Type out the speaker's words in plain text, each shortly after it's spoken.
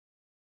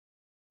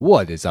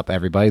What is up,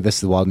 everybody? This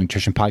is the Wild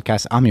Nutrition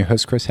Podcast. I'm your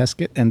host, Chris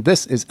Heskett, and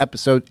this is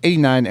episode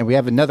 89, and we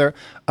have another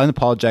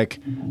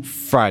Unapologetic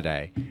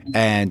Friday.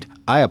 And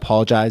I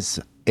apologize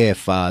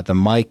if the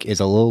mic is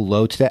a little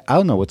low today. I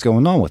don't know what's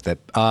going on with it,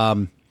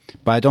 but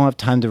I don't have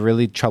time to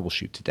really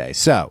troubleshoot today.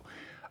 So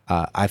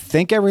I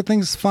think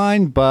everything's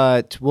fine,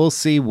 but we'll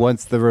see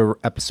once the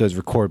episode's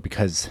recorded,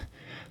 because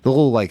the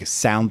little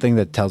sound thing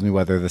that tells me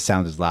whether the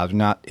sound is loud or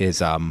not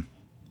is,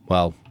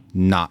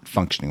 not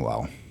functioning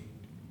well.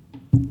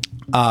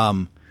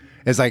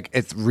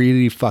 It's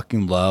really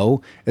fucking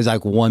low. It's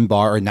like one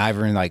bar or not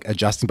even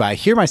adjusting, but I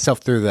hear myself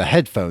through the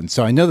headphones,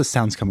 so I know the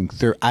sound's coming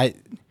through.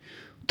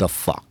 The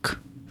fuck.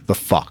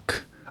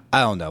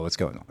 I don't know what's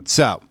going on.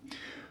 So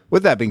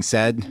with that being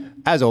said,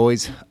 as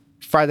always,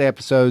 Friday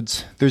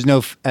episodes, there's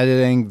no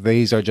editing.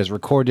 These are just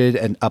recorded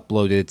and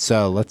uploaded.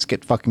 So let's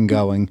get fucking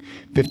going.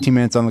 15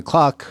 minutes on the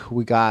clock.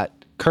 We got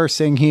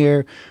cursing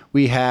here.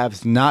 We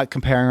have not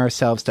comparing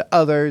ourselves to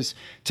others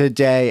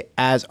today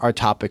as our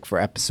topic for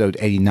episode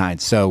 89.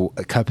 So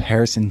a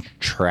comparison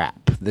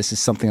trap. This is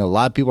something a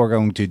lot of people are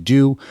going to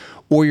do,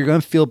 or you're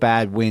going to feel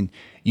bad when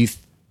you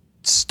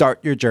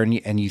start your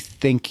journey and you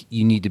think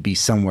you need to be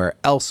somewhere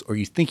else, or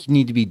you think you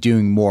need to be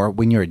doing more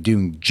when you're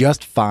doing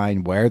just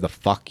fine where the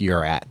fuck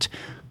you're at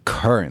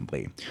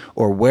currently,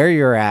 or where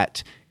you're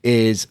at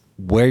is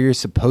where you're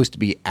supposed to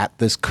be at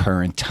this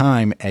current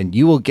time, and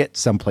you will get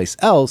someplace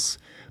else,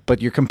 but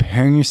you're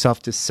comparing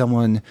yourself to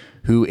someone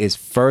who is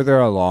further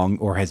along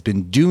or has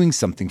been doing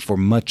something for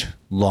much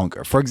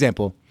longer. For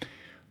example,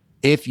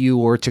 if you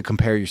were to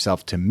compare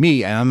yourself to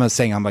me, and I'm not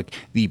saying I'm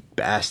the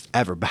best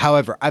ever, but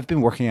however, I've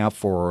been working out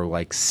for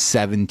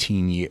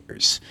 17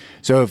 years.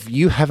 So if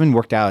you haven't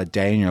worked out a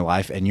day in your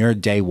life and you're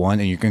day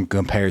one and you're going to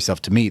compare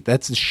yourself to me,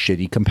 that's a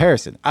shitty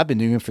comparison. I've been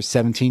doing it for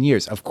 17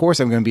 years. Of course,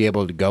 I'm going to be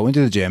able to go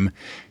into the gym,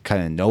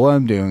 kind of know what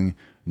I'm doing,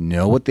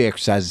 know what the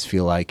exercises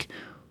feel like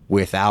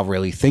without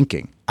really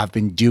thinking. I've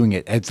been doing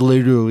it. It's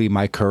literally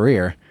my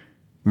career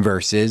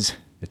versus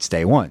it's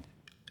day one.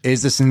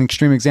 Is this an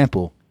extreme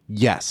example?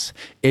 Yes.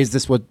 Is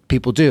this what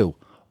people do?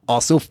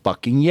 Also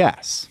fucking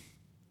yes.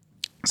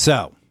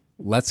 So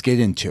let's get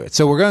into it.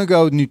 So we're going to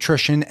go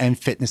nutrition and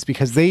fitness,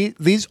 because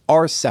these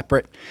are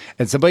separate,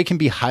 and somebody can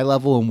be high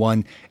level in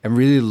one and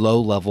really low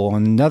level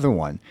on another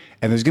one.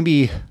 And there's going to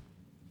be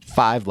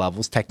 5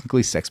 levels,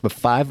 technically 6, but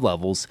 5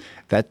 levels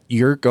that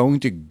you're going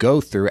to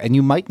go through, and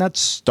you might not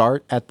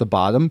start at the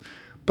bottom,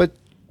 but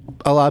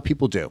a lot of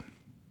people do,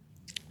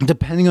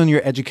 depending on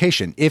your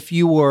education. If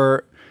you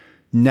were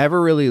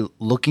never really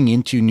looking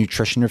into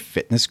nutrition or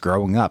fitness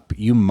growing up,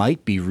 you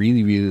might be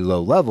really, really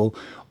low level.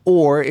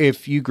 Or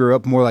if you grew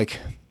up more like,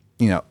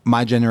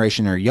 my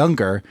generation or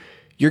younger,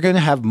 you're going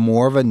to have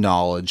more of a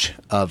knowledge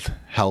of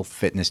health,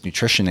 fitness,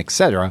 nutrition,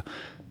 etc.,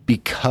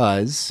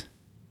 because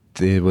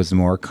it was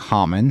more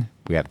common.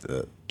 We have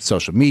the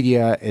social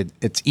media.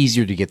 It's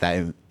easier to get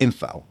that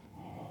info.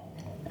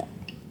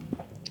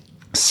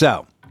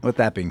 So with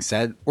that being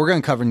said, we're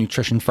going to cover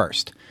nutrition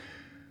first.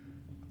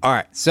 All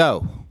right.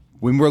 So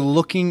when we're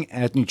looking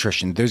at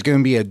nutrition, there's going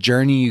to be a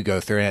journey you go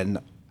through. And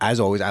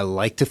as always, I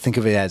like to think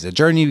of it as a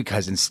journey,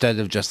 because instead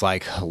of just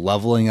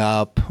leveling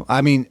up,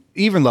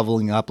 even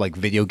leveling up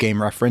video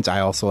game reference, I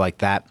also like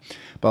that.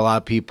 But a lot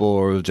of people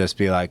will just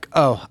be like,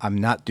 oh, I'm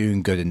not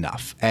doing good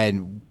enough.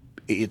 And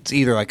it's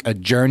either a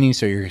journey.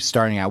 So you're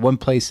starting at one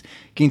place,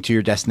 getting to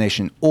your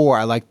destination, or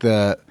I like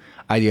the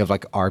idea of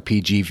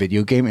RPG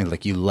video game,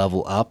 and you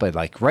level up, and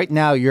right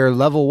now you're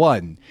level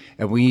 1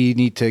 and we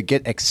need to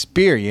get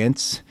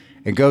experience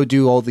and go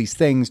do all these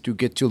things to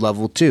get to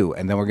level 2,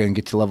 and then we're going to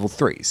get to level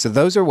 3. So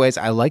those are ways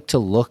I like to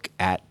look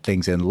at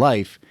things in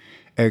life.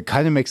 It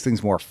kind of makes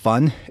things more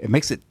fun. It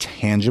makes it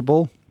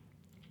tangible.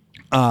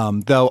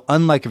 Though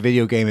unlike a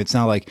video game, it's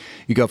not like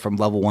you go from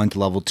level 1 to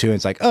level 2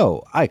 and it's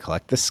oh, I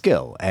collect the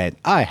skill and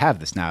I have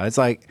this now. It's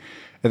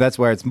that's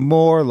where it's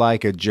more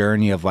like a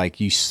journey of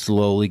you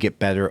slowly get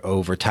better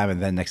over time,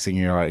 and then next thing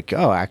you're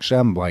oh, actually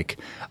I'm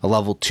a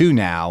level 2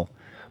 now,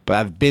 but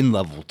I've been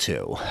level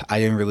 2. I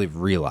didn't really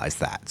realize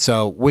that.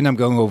 So when I'm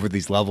going over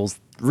these levels,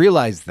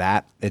 realize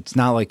that it's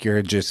not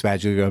you're just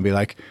magically going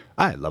to be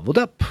I leveled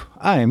up.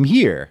 I am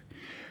here.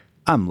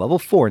 I'm level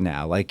 4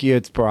 now.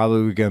 It's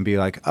probably going to be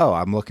oh,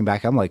 I'm looking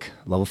back, I'm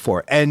level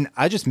 4. And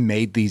I just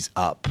made these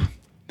up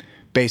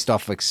based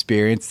off of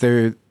experience.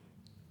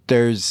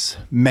 There's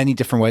many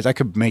different ways I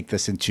could make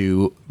this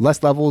into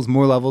less levels,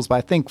 more levels, but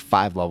I think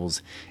 5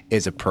 levels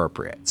is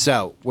appropriate.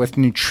 So with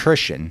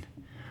nutrition,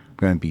 I'm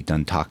going to be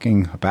done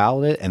talking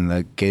about it and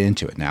get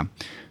into it now.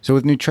 So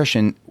with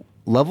nutrition,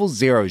 level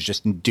 0 is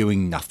just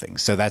doing nothing.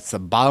 So that's the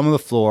bottom of the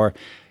floor.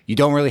 You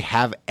don't really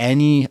have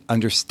any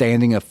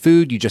understanding of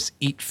food. You just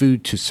eat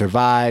food to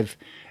survive,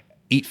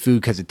 eat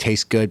food because it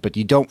tastes good, but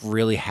you don't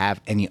really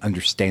have any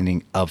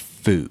understanding of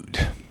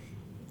food.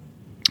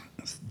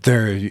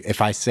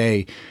 If I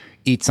say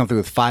eat something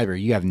with fiber,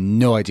 you have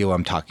no idea what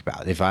I'm talking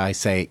about. If I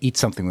say eat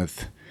something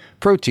with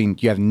protein,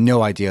 you have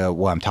no idea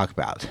what I'm talking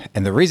about.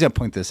 And the reason I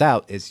point this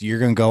out is you're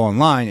going to go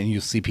online and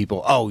you'll see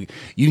people, oh,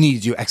 you need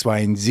to do X, Y,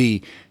 and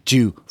Z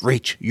to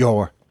reach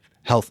your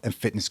health and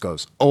fitness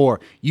goals, or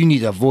you need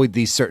to avoid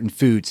these certain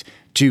foods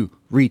to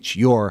reach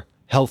your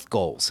health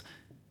goals.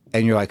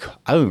 And you're like,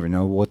 I don't even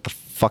know what the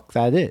fuck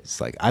that is.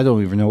 Like, I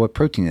don't even know what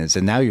protein is.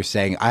 And now you're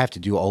saying I have to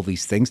do all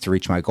these things to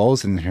reach my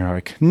goals. And you're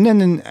like,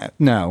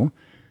 no.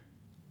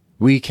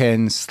 We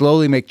can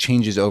slowly make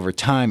changes over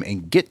time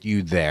and get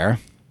you there,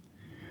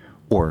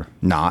 or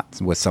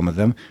not with some of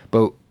them,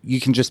 but you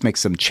can just make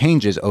some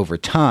changes over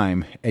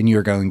time and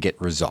you're going to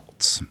get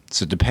results.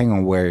 So depending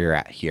on where you're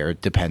at here, it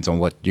depends on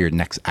what your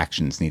next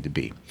actions need to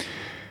be.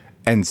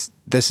 And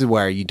this is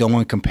where you don't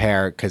want to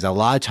compare, because a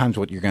lot of times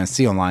what you're going to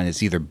see online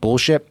is either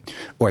bullshit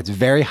or it's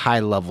very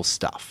high level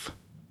stuff,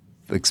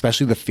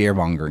 especially the fear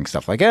mongering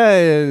stuff. Like,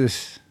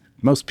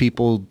 most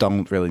people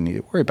don't really need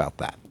to worry about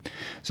that.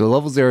 So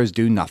level 0 is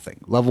do nothing.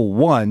 Level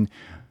 1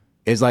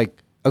 is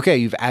like, okay,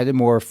 you've added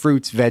more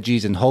fruits,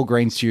 veggies, and whole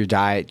grains to your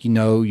diet. You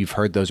know, you've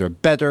heard those are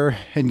better,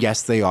 and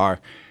yes, they are.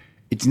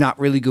 It's not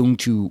really going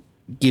to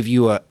give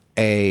you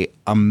a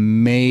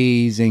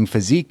amazing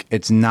physique.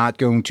 It's not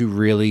going to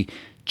really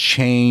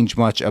change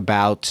much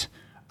about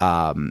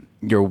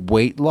your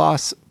weight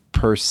loss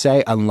per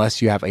se,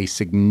 unless you have a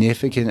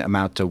significant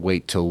amount of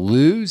weight to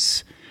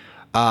lose.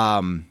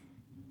 But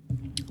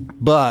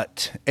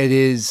it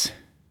is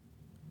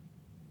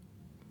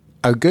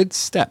a good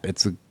step.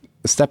 It's a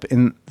step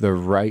in the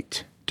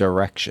right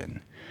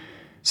direction.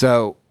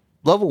 So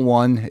level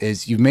 1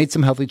 is you've made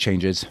some healthy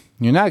changes.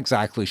 You're not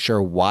exactly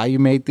sure why you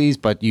made these,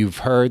 but you've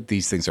heard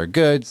these things are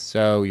good,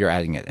 so you're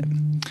adding it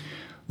in.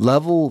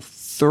 Level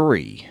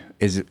 3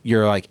 is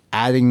you're like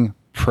adding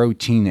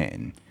protein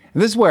in.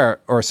 And this is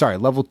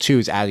level 2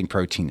 is adding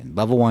protein in.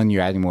 Level 1,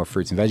 you're adding more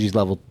fruits and veggies.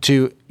 Level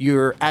 2,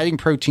 you're adding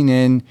protein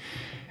in.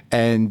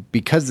 And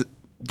because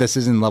this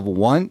is in level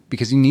 1,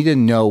 because you need to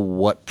know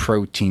what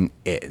protein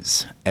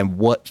is and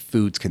what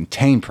foods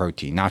contain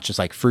protein, not just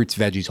like fruits,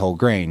 veggies, whole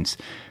grains.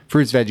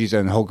 Fruits, veggies,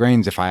 and whole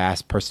grains, if I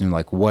ask a person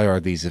like, what are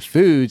these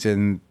foods?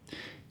 And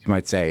you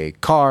might say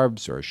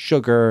carbs or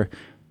sugar,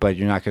 but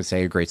you're not going to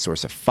say a great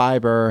source of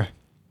fiber.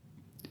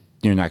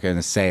 You're not going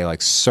to say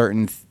like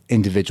certain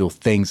individual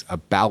things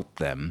about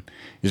them.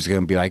 You're just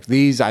going to be like,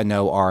 these I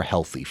know are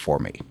healthy for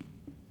me.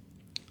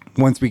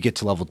 Once we get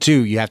to level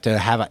 2, you have to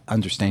have an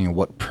understanding of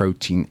what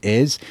protein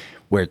is,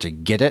 where to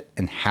get it,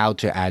 and how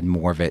to add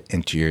more of it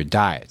into your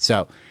diet.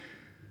 So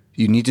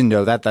you need to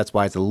know that. That's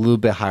why it's a little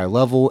bit higher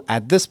level.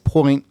 At this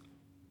point,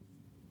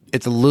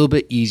 it's a little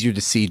bit easier to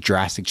see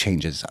drastic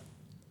changes.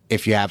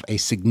 If you have a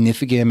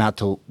significant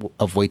amount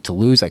of weight to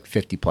lose, like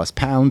 50 plus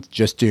pounds,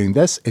 just doing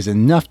this is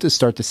enough to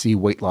start to see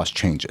weight loss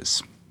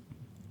changes.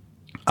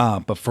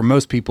 But for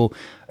most people,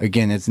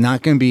 again, it's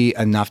not going to be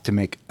enough to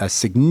make a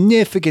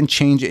significant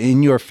change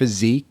in your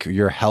physique,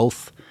 your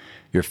health,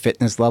 your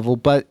fitness level,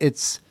 but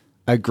it's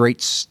a great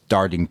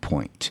starting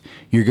point.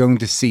 You're going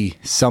to see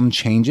some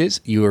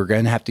changes. You are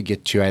going to have to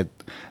get to at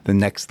the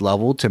next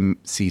level to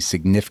see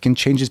significant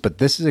changes, but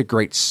this is a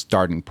great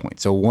starting point.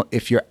 So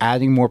if you're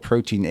adding more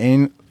protein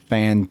in,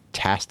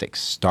 fantastic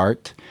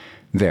start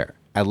there.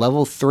 At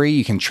level 3,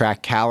 you can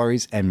track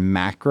calories and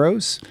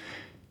macros.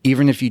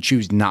 Even if you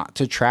choose not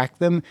to track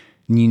them,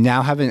 you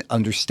now have an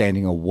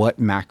understanding of what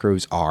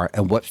macros are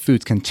and what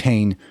foods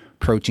contain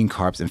protein,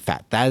 carbs, and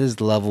fat. That is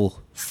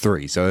level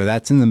 3. So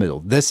that's in the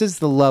middle. This is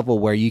the level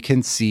where you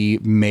can see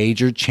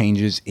major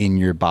changes in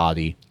your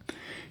body.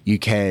 You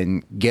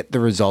can get the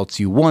results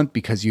you want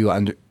because you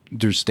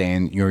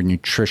understand your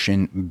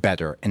nutrition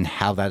better and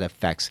how that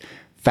affects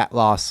fat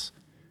loss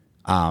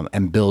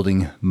and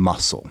building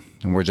muscle.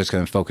 And we're just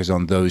going to focus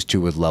on those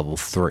two with level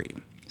 3.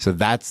 So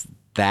that's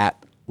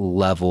that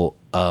level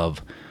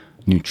of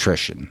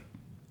nutrition.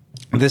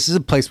 This is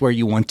a place where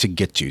you want to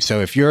get to.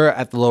 So if you're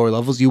at the lower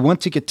levels, you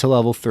want to get to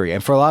level 3.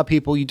 And for a lot of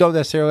people, you don't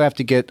necessarily have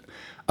to get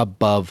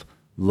above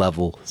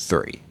level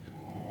 3.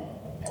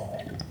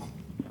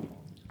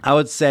 I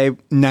would say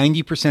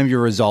 90% of your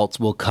results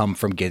will come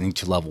from getting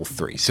to level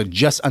 3. So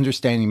just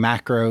understanding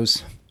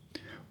macros,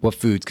 what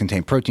foods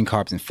contain protein,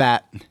 carbs, and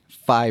fat,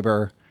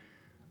 fiber,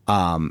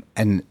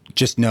 and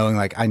just knowing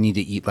like I need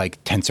to eat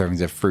like 10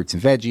 servings of fruits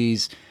and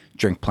veggies,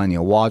 drink plenty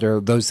of water,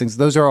 those things,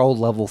 those are all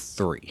level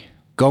 3.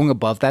 Going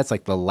above that's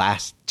like the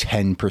last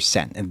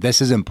 10%. And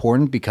this is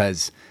important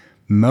because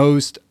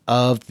most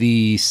of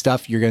the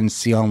stuff you're going to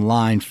see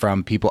online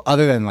from people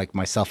other than like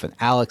myself and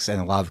Alex and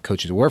a lot of the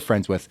coaches we're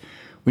friends with,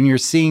 when you're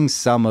seeing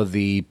some of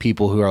the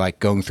people who are like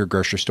going through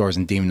grocery stores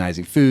and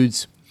demonizing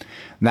foods,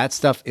 that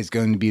stuff is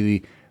going to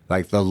be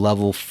like the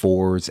level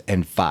 4s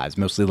and 5s,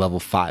 mostly level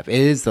 5. It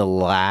is the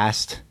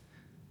last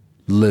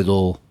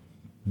little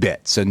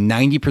bit. So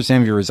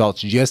 90% of your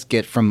results you just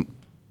get from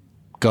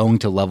going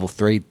to level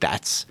 3.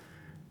 That's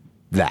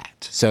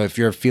that. So if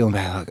you're feeling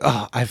bad, like,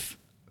 oh,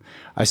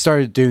 I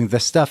started doing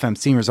this stuff, I'm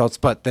seeing results,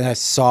 but then I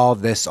saw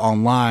this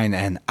online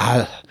and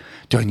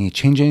do I need to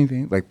change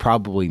anything? Like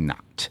probably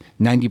not.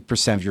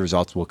 90% of your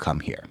results will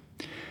come here.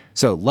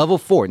 So level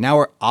 4, now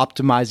we're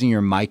optimizing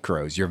your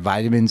micros, your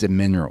vitamins and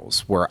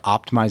minerals. We're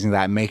optimizing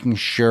that, making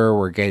sure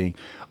we're getting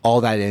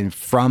all that in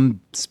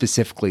from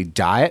specifically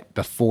diet.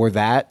 Before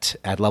that,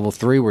 at level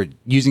 3, we're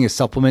using a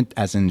supplement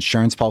as an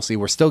insurance policy.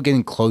 We're still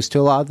getting close to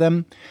a lot of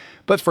them.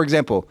 But for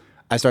example,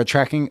 I started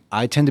tracking,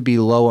 I tend to be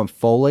low on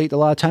folate a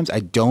lot of times. I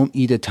don't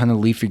eat a ton of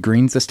leafy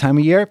greens this time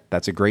of year.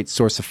 That's a great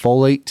source of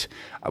folate.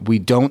 We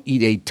don't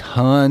eat a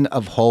ton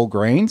of whole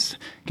grains.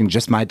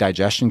 Just my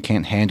digestion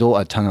can't handle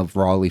a ton of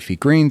raw leafy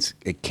greens.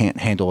 It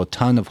can't handle a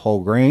ton of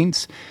whole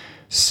grains.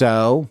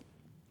 So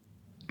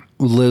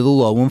a little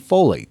low on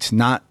folate.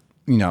 Not,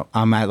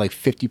 I'm at like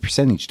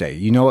 50% each day.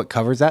 You know what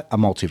covers that? A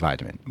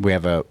multivitamin. We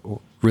have a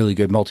really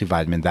good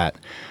multivitamin that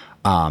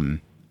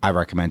I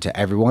recommend to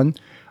everyone.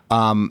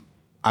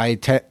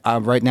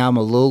 Right now I'm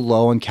a little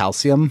low on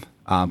calcium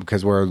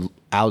because we're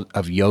out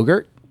of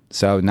yogurt,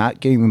 so not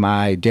getting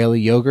my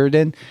daily yogurt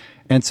in,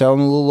 and so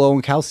I'm a little low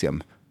on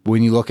calcium.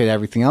 When you look at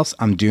everything else,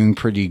 I'm doing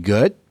pretty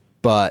good,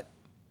 but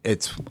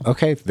it's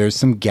okay. There's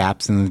some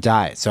gaps in the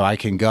diet, so I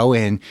can go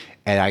in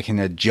and I can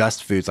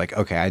adjust foods. Like,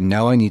 okay, I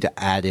know I need to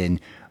add in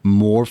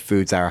more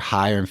foods that are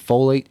higher in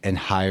folate and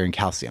higher in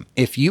calcium.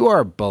 If you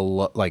are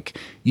below, like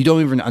you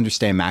don't even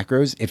understand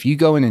macros, if you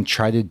go in and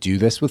try to do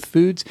this with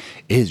foods,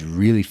 it is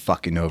really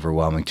fucking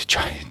overwhelming to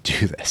try and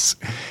do this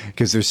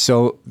because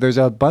there's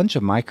a bunch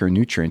of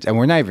micronutrients, and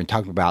we're not even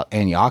talking about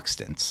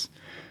antioxidants.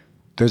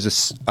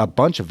 There's a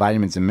bunch of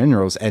vitamins and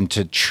minerals, and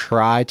to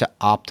try to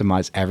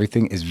optimize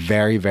everything is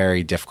very,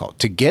 very difficult.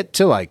 To get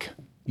to like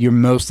you're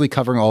mostly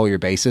covering all your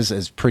bases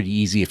is pretty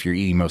easy if you're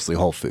eating mostly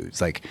whole foods.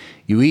 Like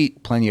you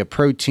eat plenty of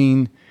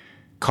protein,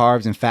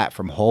 carbs, and fat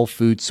from whole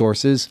food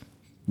sources,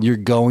 you're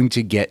going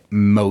to get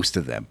most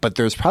of them. But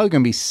there's probably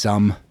going to be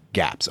some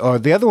gaps. Or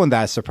the other one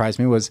that surprised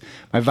me was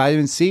my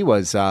vitamin C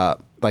was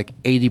like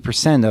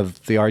 80%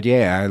 of the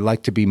RDA. I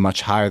like to be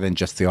much higher than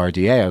just the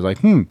RDA. I was like,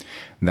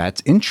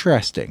 that's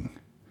interesting.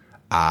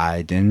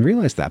 I didn't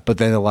realize that. But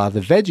then a lot of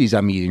the veggies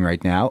I'm eating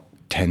right now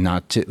tend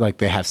not to, like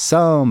they have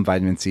some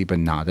vitamin C, but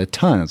not a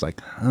ton. I was like,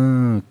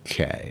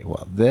 okay,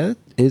 well, that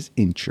is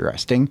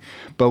interesting.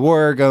 But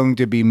we're going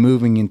to be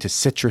moving into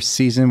citrus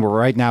season.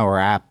 Right now we're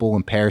apple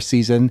and pear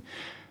season.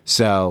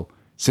 So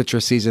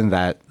citrus season,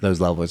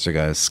 those levels are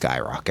going to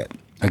skyrocket.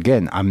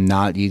 Again, I'm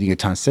not eating a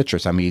ton of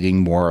citrus. I'm eating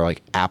more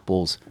like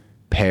apples,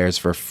 pears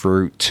for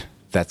fruit.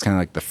 That's kind of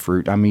like the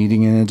fruit I'm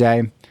eating in a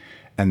day.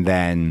 And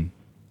then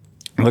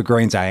the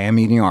grains I am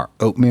eating are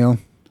oatmeal,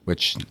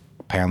 which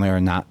apparently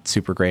are not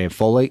super great in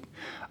folate,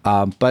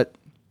 but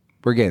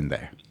we're getting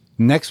there.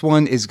 Next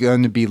one is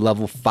going to be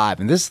level 5,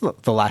 and this is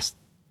the last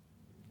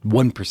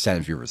 1%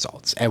 of your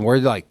results. And we're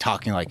like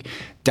talking like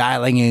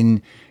dialing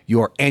in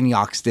your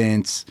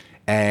antioxidants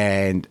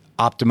and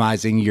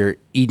optimizing your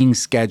eating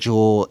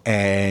schedule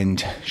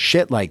and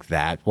shit like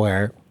that,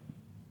 where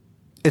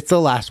it's the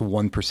last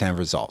 1% of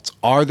results.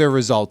 Are there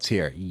results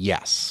here?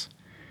 Yes.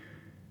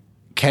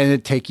 Can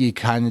it take you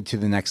kind of to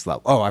the next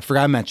level? Oh, I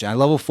forgot to mention, at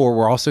level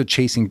 4,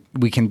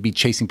 we can be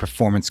chasing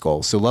performance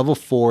goals. So level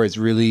 4 is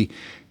really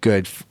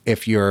good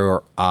if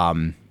you're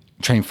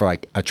training for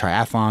like a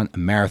triathlon, a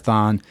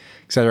marathon,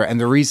 etc. And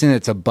the reason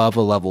it's above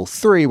a level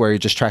 3 where you're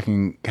just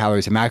tracking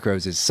calories and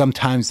macros is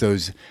sometimes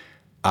those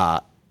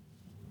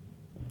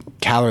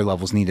calorie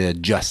levels need to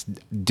adjust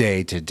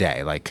day to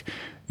day. Like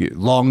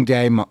long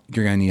day, you're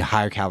going to need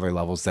higher calorie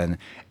levels than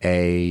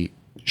a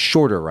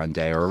shorter run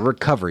day or a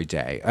recovery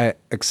day,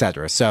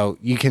 etc. So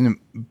you can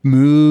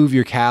move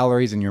your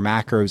calories and your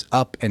macros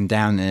up and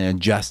down and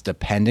adjust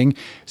depending.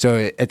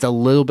 So it's a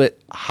little bit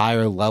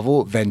higher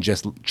level than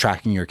just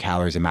tracking your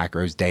calories and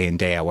macros day in,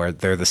 day out, where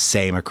they're the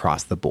same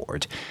across the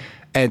board.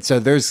 And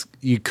so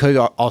you could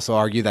also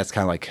argue that's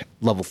kind of like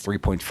level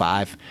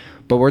 3.5,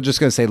 but we're just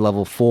going to say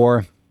level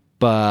 4.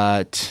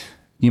 But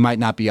you might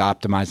not be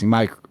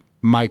optimizing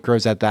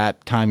micros at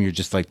that time. You're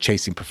just like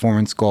chasing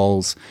performance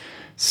goals.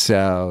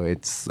 So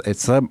it's like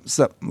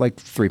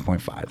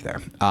 3.5 there.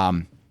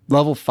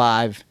 Level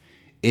 5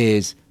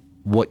 is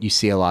what you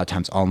see a lot of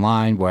times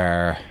online,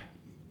 where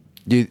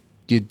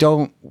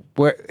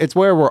it's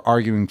where we're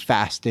arguing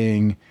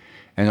fasting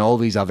and all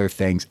these other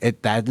things.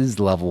 That is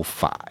level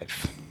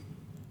 5.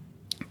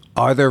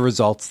 Are there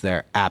results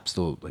there?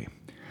 Absolutely.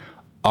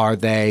 Are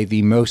they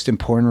the most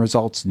important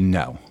results?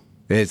 No.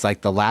 It's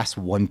like the last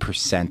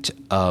 1%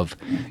 of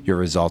your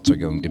results are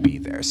going to be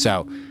there.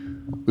 So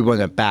we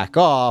want to back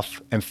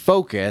off and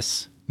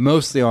focus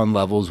mostly on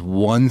levels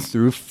 1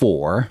 through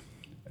 4,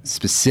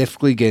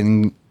 specifically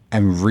getting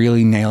and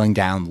really nailing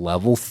down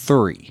level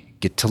 3.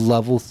 Get to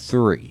level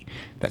 3.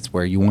 That's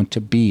where you want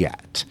to be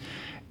at.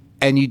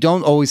 And you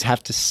don't always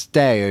have to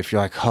stay if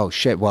you're like, oh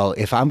shit, well,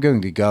 if I'm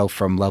going to go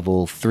from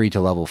level 3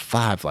 to level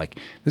 5, like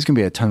there's going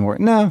to be a ton of work.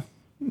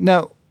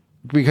 No,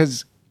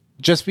 because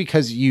just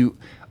because you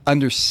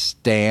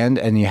understand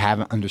and you have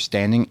an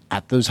understanding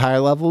at those higher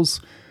levels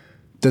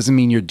doesn't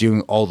mean you're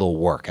doing all the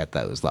work at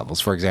those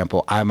levels. For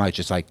example, I might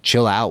just like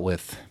chill out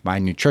with my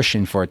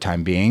nutrition for a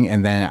time being,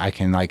 and then I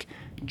can like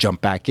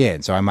jump back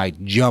in. So I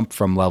might jump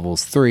from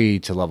levels 3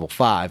 to level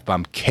 5, but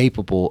I'm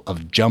capable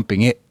of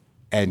jumping it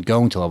and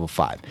going to level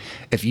 5.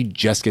 If you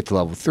just get to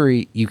level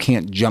 3, you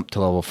can't jump to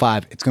level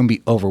 5. It's going to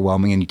be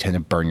overwhelming and you tend to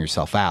burn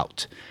yourself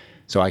out.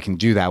 So I can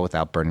do that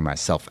without burning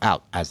myself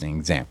out, as an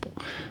example.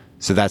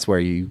 So that's where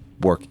you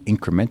work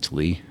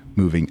incrementally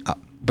moving up.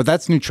 But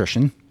that's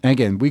nutrition. And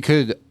again, we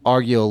could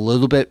argue a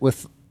little bit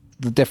with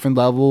the different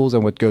levels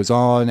and what goes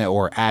on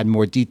or add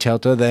more detail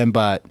to them,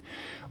 but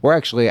we're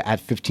actually at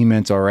 15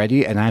 minutes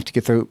already, and I have to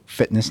get through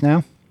fitness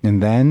now,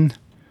 and then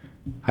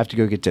I have to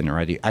go get dinner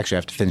ready. Actually, I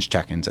have to finish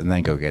check-ins and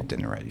then go get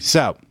dinner ready.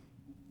 So,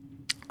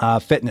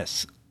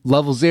 fitness.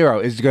 Level 0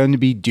 is going to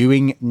be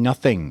doing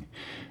nothing.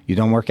 You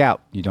don't work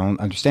out. You don't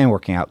understand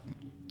working out.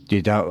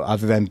 You don't,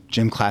 other than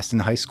gym class in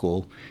high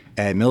school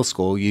and middle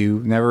school,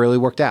 you never really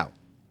worked out.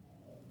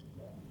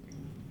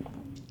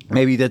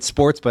 Maybe you did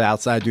sports, but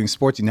outside of doing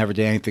sports, you never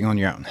did anything on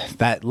your own.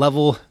 That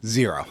level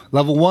 0.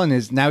 Level 1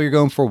 is now you're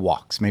going for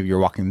walks. Maybe you're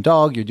walking the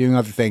dog, you're doing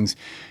other things.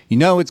 You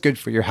know it's good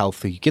for your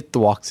health. You get the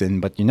walks in,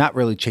 but you're not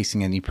really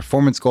chasing any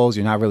performance goals.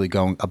 You're not really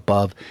going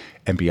above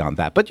and beyond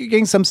that, but you're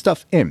getting some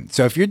stuff in.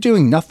 So if you're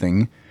doing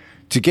nothing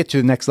to get to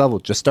the next level,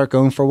 just start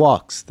going for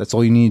walks. That's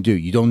all you need to do.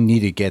 You don't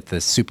need to get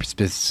the super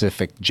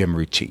specific gym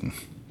routine.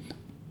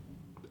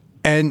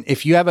 And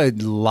if you have a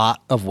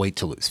lot of weight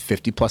to lose,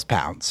 50 plus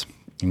pounds,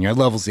 and you're at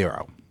level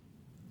 0,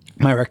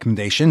 my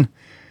recommendation,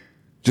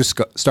 just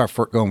start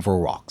going for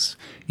walks.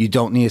 You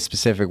don't need a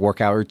specific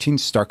workout routine.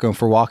 Start going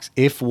for walks.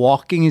 If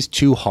walking is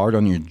too hard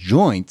on your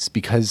joints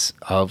because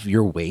of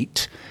your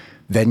weight,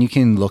 then you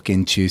can look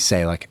into,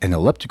 say, like an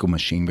elliptical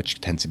machine,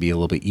 which tends to be a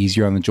little bit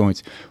easier on the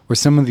joints, or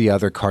some of the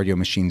other cardio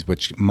machines,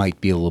 which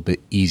might be a little bit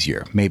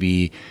easier.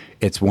 Maybe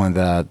it's one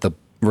of the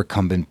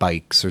recumbent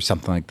bikes or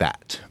something like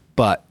that.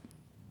 But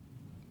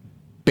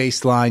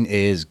baseline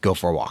is go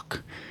for a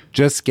walk.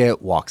 Just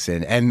get walks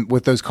in. And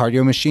with those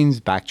cardio machines,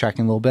 backtracking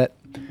a little bit,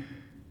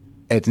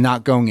 it's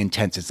not going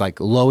intense. It's like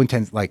low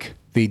intense, like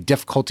the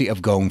difficulty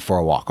of going for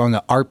a walk. On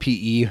the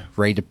RPE,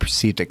 rated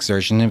perceived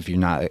exertion, if you're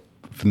not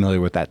familiar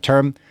with that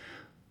term,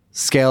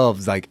 scale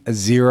of like a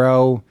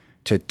 0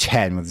 to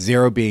 10, with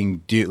 0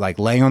 being like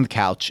laying on the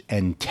couch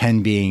and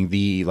 10 being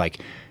the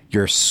like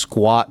your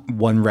squat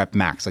 1 rep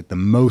max, like the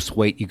most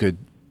weight you could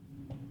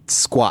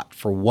squat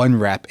for 1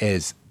 rep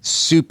is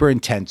super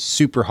intense,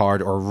 super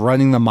hard, or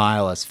running the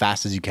mile as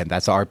fast as you can.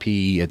 That's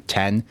RPE at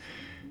 10.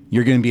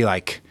 You're going to be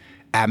like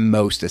at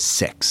most a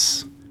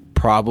 6,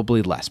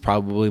 probably less,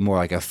 probably more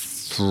like a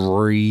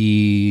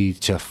 3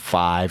 to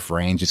 5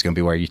 range is going to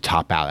be where you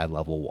top out at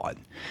level 1.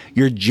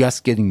 You're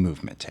just getting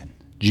movement in.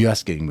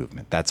 Just getting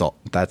movement. That's all.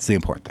 That's the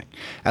important thing.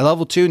 At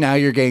level 2, now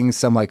you're getting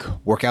some like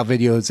workout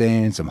videos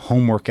in, some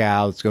home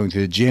workouts, going to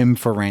the gym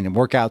for random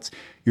workouts.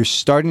 You're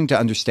starting to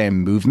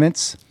understand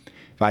movements.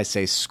 If I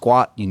say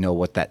squat, you know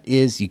what that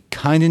is. You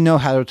kind of know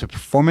how to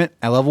perform it.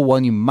 At level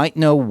 1, you might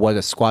know what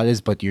a squat is,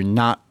 but you're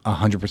not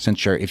 100%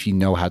 sure if you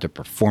know how to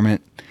perform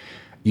it.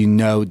 You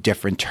know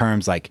different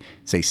terms like,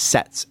 say,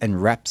 sets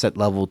and reps at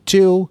level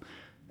 2,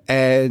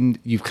 and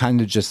you've kind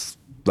of just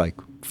like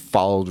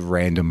followed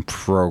random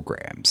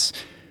programs.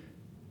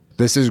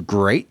 This is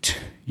great.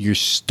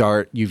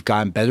 You've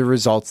gotten better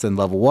results than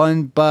level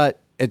 1,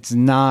 but it's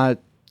not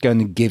going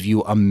to give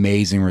you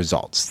amazing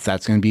results.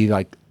 That's going to be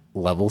like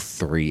level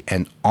 3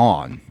 and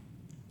on.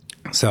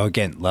 So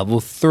again, level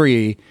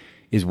 3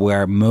 is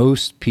where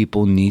most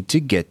people need to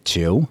get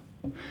to.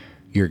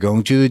 You're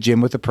going to the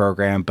gym with a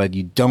program, but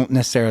you don't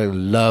necessarily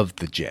love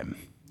the gym.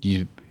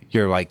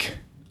 You're like,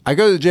 I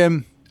go to the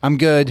gym, I'm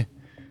good.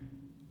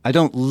 I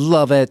don't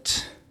love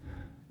it,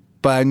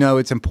 but I know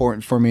it's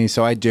important for me,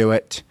 so I do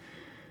it.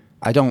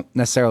 I don't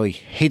necessarily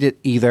hate it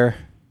either.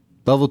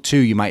 Level 2,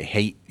 you might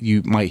hate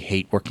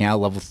working out.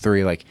 Level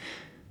 3, like,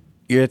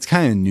 it's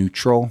kind of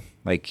neutral.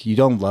 Like, you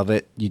don't love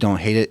it, you don't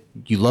hate it,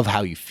 you love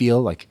how you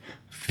feel, like,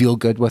 feel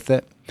good with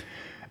it.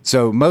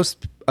 So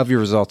most of your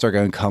results are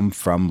going to come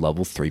from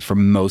level 3 for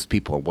most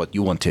people, what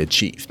you want to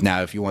achieve.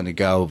 Now, if you want to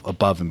go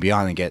above and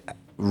beyond and get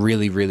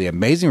really, really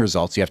amazing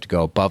results, you have to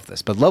go above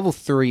this. But level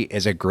 3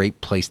 is a great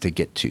place to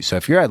get to. So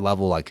if you're at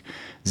level like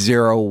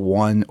 0,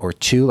 1, or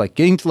 2, like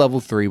getting to level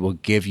 3 will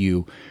give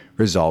you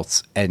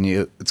results, and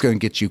it's going to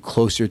get you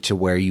closer to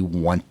where you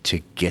want to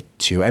get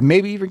to, and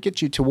maybe even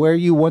get you to where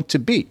you want to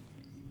be,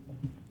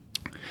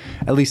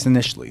 at least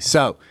initially.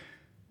 So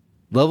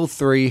level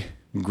 3,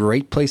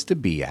 great place to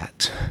be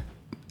at.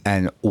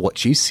 And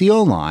what you see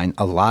online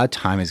a lot of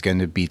time is going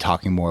to be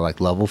talking more like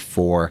level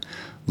 4,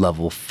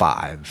 level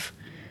 5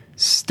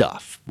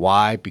 stuff.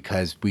 Why?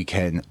 Because we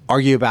can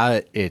argue about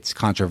it. It's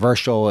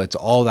controversial. It's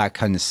all that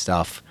kind of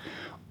stuff.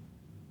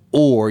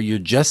 Or you're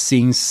just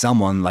seeing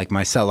someone like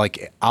myself.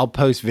 Like, I'll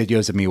post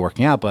videos of me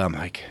working out, but I'm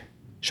like,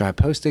 should I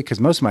post it? Because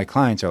most of my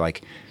clients are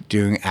like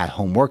doing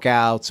at-home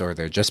workouts, or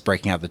they're just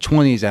breaking out the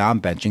 20s, and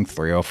I'm benching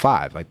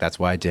 305. Like, that's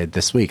what I did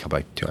this week. I'm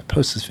like, do I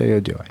post this video?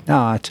 Do I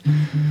not?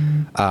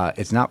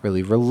 It's not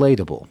really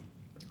relatable.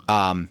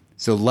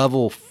 So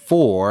level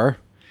 4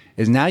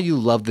 is now you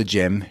love the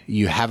gym.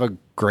 You have a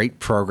great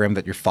program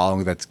that you're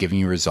following that's giving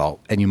you a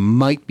result, and you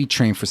might be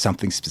trained for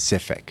something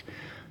specific.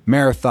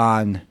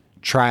 Marathon,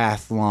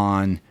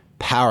 triathlon,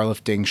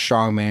 powerlifting,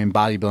 strongman,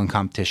 bodybuilding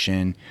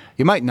competition.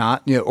 You might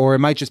not, or it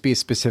might just be a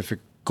specific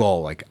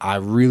goal. Like, I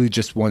really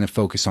just want to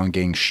focus on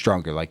getting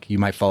stronger. Like, you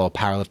might follow a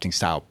powerlifting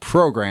style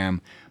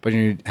program, but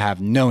you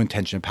have no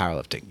intention of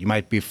powerlifting. You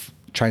might be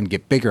trying to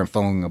get bigger and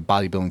following a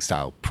bodybuilding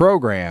style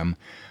program,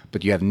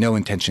 but you have no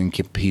intention of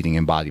competing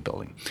in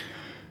bodybuilding.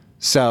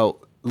 So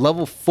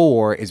level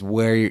 4 is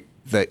where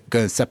that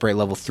going to separate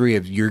level 3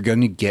 of you're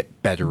going to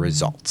get better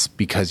results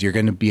because you're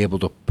going to be able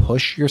to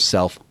push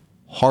yourself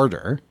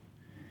harder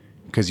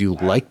because you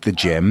like the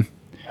gym.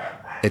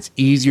 It's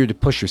easier to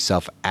push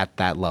yourself at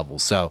that level.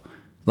 So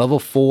level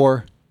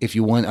 4, if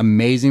you want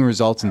amazing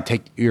results and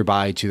take your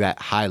body to that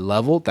high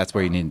level, that's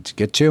where you need to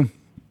get to.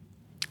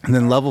 And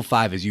then level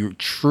 5 is you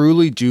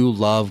truly do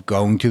love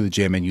going to the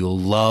gym and you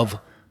love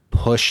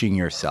pushing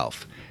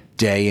yourself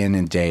day in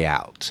and day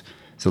out.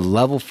 So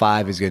level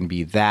 5 is going to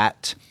be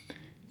that.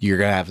 You're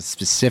going to have a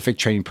specific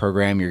training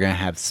program. You're going to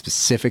have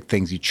specific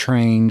things you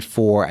train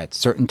for at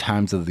certain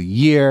times of the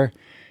year.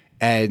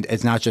 And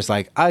it's not just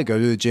like, I go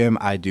to the gym,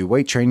 I do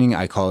weight training,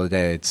 I call it a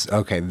day. It's,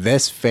 okay,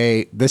 this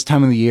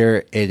time of the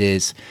year, it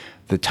is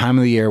the time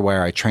of the year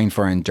where I train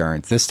for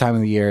endurance. This time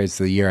of the year is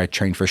the year I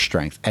train for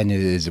strength. And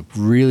it is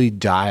really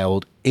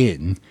dialed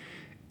in.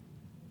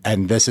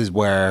 And this is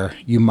where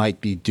you might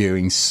be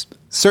doing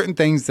certain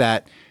things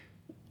that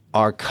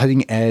are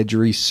cutting edge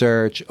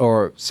research.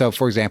 Or, so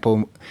for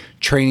example,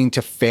 training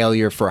to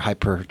failure for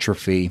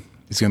hypertrophy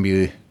is going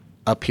to be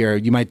up here.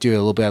 You might do a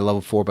little bit at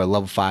level 4, but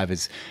level 5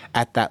 is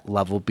at that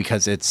level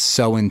because it's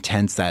so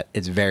intense that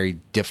it's very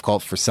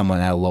difficult for someone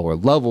at a lower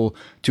level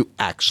to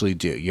actually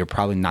do. You're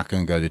probably not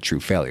going to go to true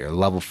failure.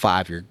 Level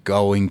 5, you're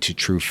going to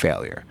true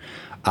failure.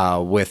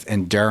 With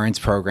endurance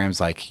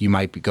programs, like you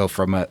might go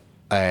from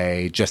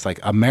just like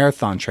a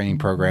marathon training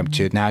program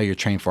to now you're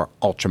training for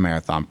ultra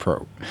marathon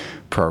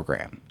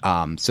program.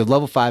 So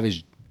level 5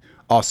 is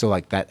also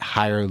like that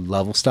higher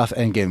level stuff.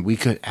 And again, we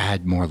could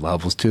add more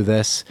levels to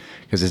this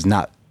because it's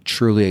not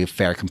truly a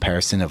fair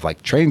comparison of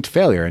like training to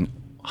failure and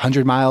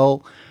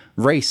 100-mile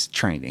race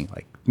training.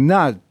 Like,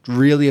 not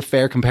really a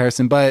fair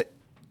comparison, but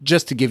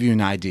just to give you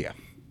an idea.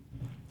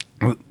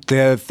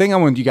 The thing I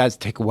want you guys to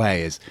take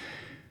away is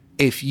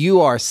if you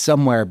are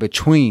somewhere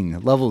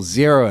between level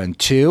 0 and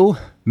 2,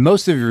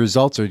 most of your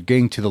results are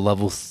getting to the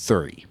level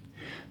 3.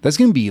 That's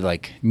going to be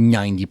like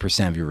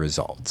 90% of your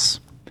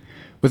results.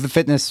 With the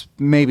fitness,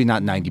 maybe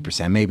not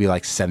 90%, maybe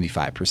like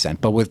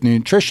 75%. But with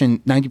nutrition,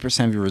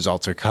 90% of your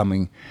results are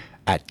coming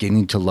at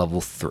getting to level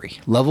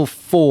 3. Level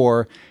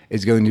 4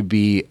 is going to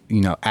be,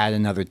 add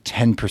another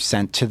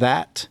 10% to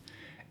that.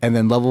 And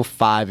then level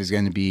 5 is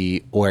going to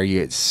be where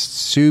you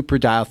super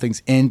dial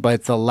things in, but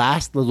it's the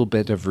last little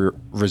bit of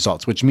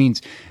results, which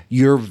means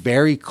you're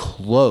very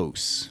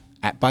close.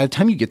 By the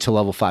time you get to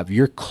level 5,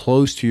 you're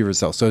close to your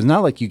results. So it's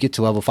not like you get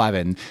to level 5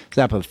 and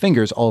snap of the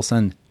fingers, all of a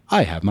sudden,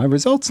 I have my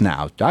results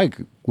now. I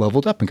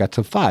leveled up and got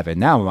to 5, and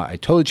now I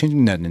totally changed.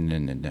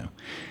 No.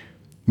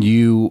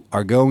 You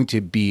are going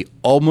to be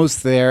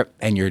almost there,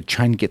 and you're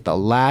trying to get the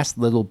last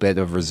little bit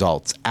of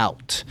results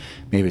out.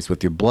 Maybe it's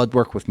with your blood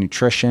work, with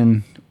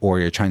nutrition, or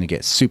you're trying to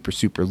get super,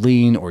 super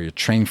lean, or you're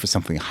training for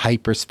something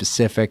hyper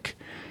specific,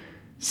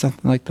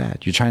 something like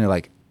that. You're trying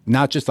to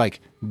not just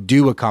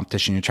do a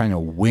competition, you're trying to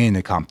win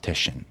a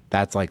competition.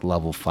 That's like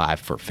level 5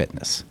 for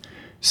fitness.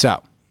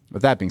 So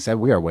with that being said,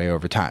 we are way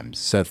over time.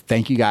 So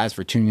thank you guys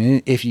for tuning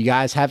in. If you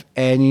guys have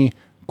any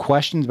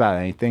questions about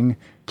anything,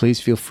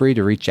 please feel free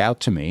to reach out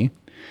to me.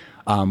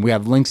 We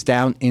have links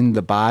down in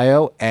the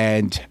bio.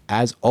 And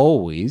as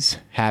always,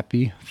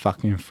 happy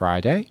fucking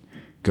Friday.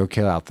 Go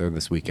kill out there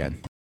this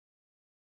weekend.